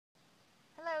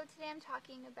today I'm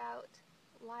talking about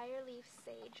Lyre-Leaf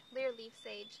Sage, Lyre-Leaf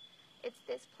Sage. It's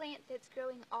this plant that's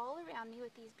growing all around me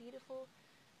with these beautiful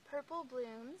purple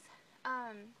blooms.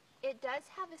 It does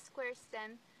have a square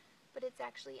stem, but it's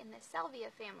actually in the Salvia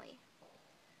family.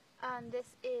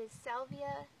 This is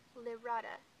Salvia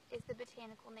lyrata is the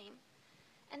botanical name.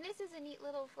 And this is a neat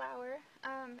little flower.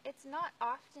 It's not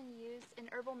often used in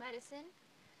herbal medicine,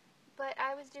 but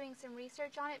I was doing some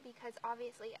research on it because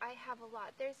obviously I have a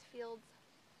lot. There's fields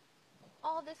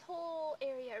all this whole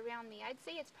area around me. I'd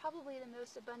say it's probably the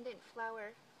most abundant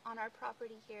flower on our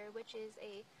property here, which is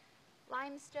a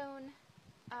limestone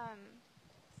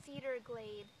cedar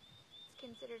glade. It's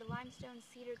considered a limestone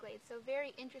cedar glade. So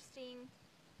very interesting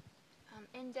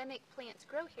endemic plants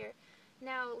grow here.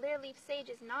 Now, Lyre-Leaf Sage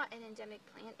is not an endemic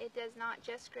plant. It does not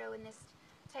just grow in this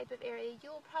type of area.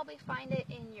 You'll probably find it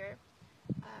in your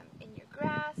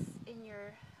grass, in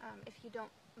your if you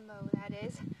don't mow, that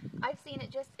is. I've seen it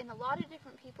just in a lot of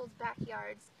different people's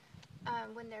backyards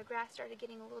when their grass started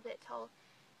getting a little bit tall.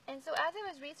 And so as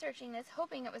I was researching this,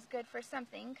 hoping it was good for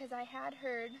something, because I had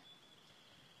heard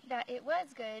that it was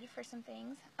good for some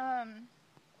things,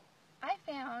 I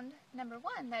found, number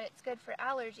one, that it's good for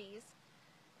allergies.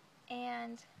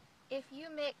 And if you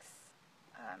mix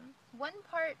 1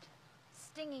 part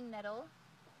stinging nettle,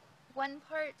 1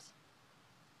 part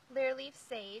Lyre-Leaf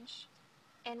Sage,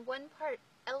 and 1 part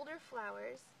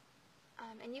elderflowers,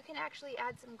 and you can actually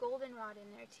add some goldenrod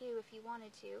in there too if you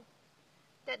wanted to,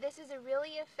 that this is a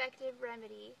really effective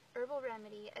remedy, herbal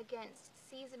remedy, against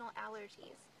seasonal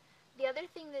allergies. The other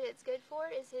thing that it's good for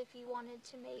is if you wanted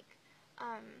to make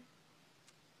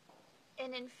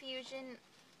an infusion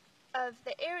of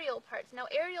the aerial parts. Now,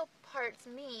 aerial parts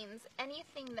means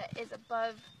anything that is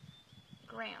above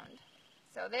ground.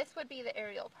 So this would be the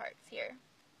aerial parts here.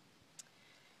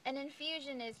 An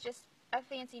infusion is just a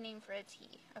fancy name for a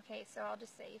tea. Okay, so I'll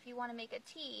just say if you want to make a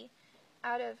tea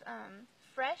out of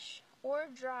fresh or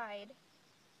dried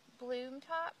bloom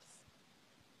tops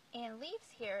and leaves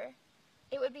here,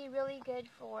 it would be really good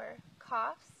for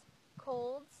coughs,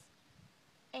 colds,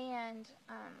 and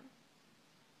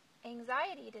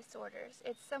anxiety disorders.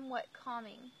 It's somewhat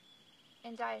calming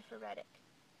and diaphoretic.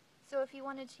 So if you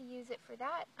wanted to use it for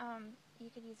that, you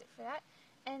could use it for that.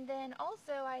 And then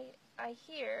also I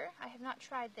hear, I have not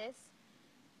tried this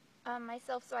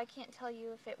myself, so I can't tell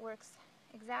you if it works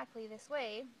exactly this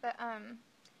way, but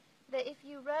that if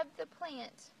you rub the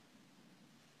plant,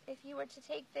 if you were to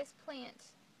take this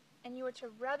plant and you were to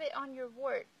rub it on your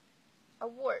wart, a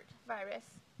wart virus,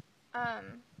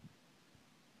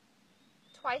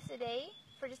 twice a day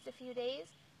for just a few days,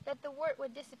 that the wart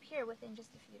would disappear within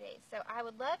just a few days. So I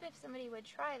would love if somebody would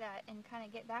try that and kind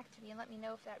of get back to me and let me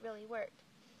know if that really worked.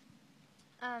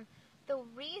 The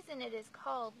reason it is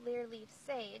called Lyre-Leaf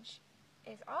Sage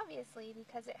is obviously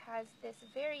because it has this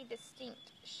very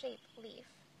distinct shaped leaf,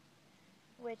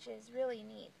 which is really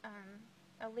neat.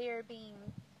 A lyre being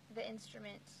the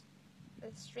instrument,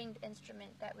 the stringed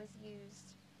instrument that was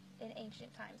used in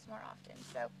ancient times more often.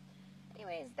 So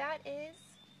anyways, that is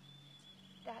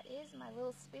my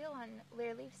little spiel on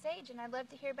Lyre-Leaf Sage, and I'd love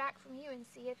to hear back from you and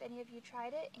see if any of you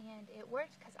tried it and it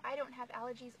worked, because I don't have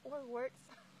allergies or warts,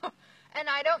 and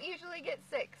I don't usually get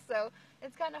sick, so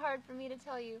it's kind of hard for me to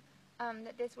tell you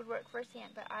that this would work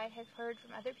firsthand, but I have heard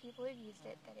from other people who've used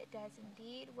it that it does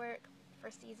indeed work for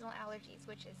seasonal allergies,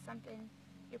 which is something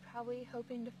you're probably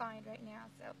hoping to find right now.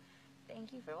 So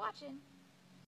thank you for watching.